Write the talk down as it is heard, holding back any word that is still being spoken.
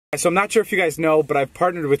So I'm not sure if you guys know, but I've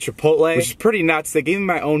partnered with Chipotle, which is pretty nuts. They gave me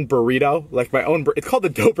my own burrito, like my own, it's called the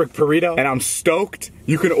Dobrik Burrito, and I'm stoked.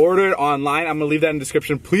 You can order it online. I'm gonna leave that in the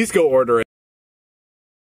description. Please go order it.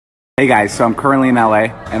 Hey guys, so I'm currently in LA,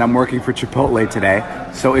 and I'm working for Chipotle today.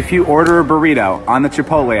 So if you order a burrito on the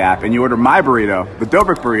Chipotle app, and you order my burrito, the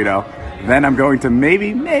Dobrik Burrito, then I'm going to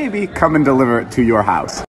maybe come and deliver it to your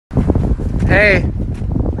house. Hey.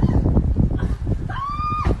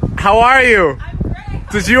 How are you?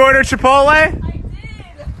 Did you order Chipotle? I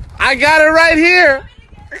did. I got it right here.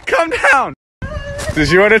 Come down.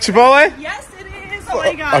 Did you order Chipotle? Yes, it is. Oh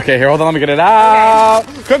my god. Okay, here, hold on. Let me get it out.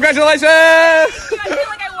 Okay. Congratulations. I feel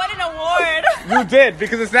like I won an award. You did,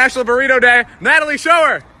 because it's National Burrito Day. Natalie, show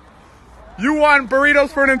her. You won burritos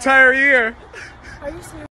for an entire year. Are you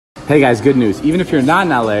serious? Hey guys, good news. Even if you're not in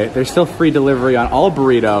LA, there's still free delivery on all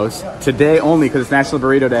burritos today only because it's National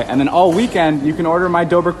Burrito Day. And then all weekend, you can order my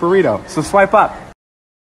Dobrik Burrito. So swipe up.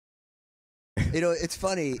 You know, it's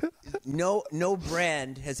funny. No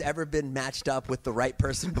brand has ever been matched up with the right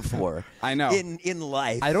person before. I know. In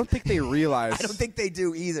life. I don't think they realize. I don't think they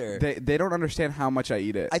do either. They don't understand how much I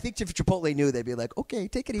eat it. I think if Chipotle knew, they'd be like, okay,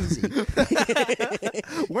 take it easy.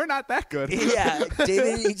 We're not that good. Yeah,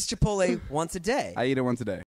 David eats Chipotle once a day. I eat it once a day.